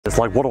It's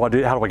like, what do I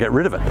do? How do I get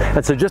rid of it?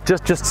 And so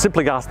just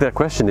simply asking that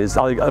question is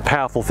a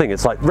powerful thing.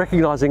 It's like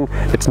recognizing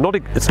it's not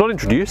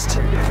introduced,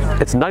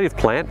 it's a native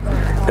plant,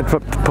 it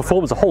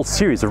performs a whole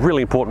series of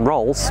really important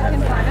roles.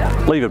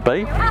 Leave it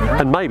be,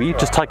 and maybe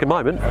just take a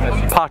moment,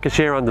 park a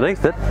chair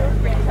underneath it,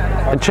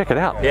 and check it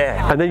out.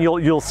 Yeah. And then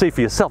you'll see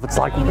for yourself. It's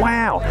like,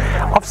 wow,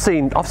 I've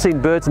seen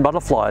birds and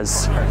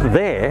butterflies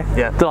there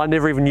that I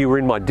never even knew were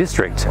in my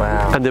district.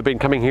 Wow. And they've been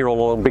coming here all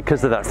along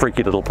because of that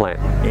freaky little plant.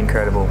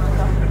 Incredible.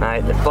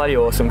 Mate, bloody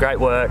awesome, great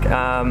work.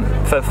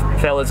 For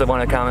fellas that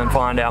want to come and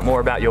find out more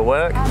about your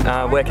work,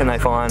 where can they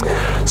find?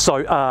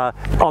 So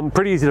I'm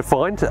pretty easy to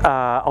find.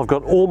 I've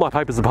got all my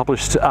papers are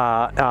published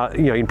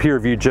in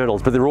peer-reviewed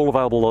journals, but they're all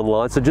available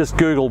online. So just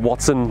Google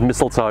Watson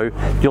Mistletoe,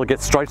 you'll get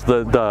straight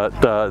to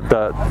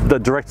the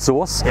direct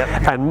source. Yep.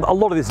 And a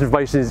lot of this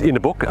information is in a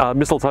book,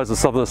 Mistletoes of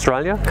Southern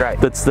Australia. Great.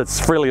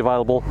 That's freely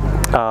available.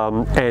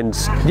 And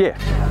yeah.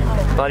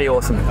 Bloody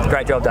awesome.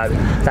 Great job, David.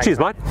 Thanks. Cheers,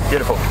 mate.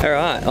 Beautiful. All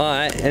right,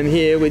 I am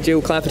here with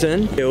Jill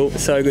Clapperton. Jill,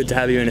 so good to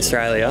have you in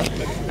Australia.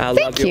 I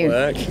love your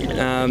work. Do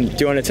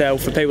you want to tell,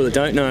 for people that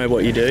don't know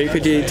what you do,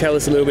 could you tell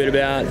us a little bit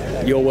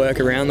about your work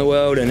around the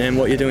world and then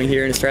what you're doing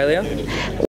here in Australia?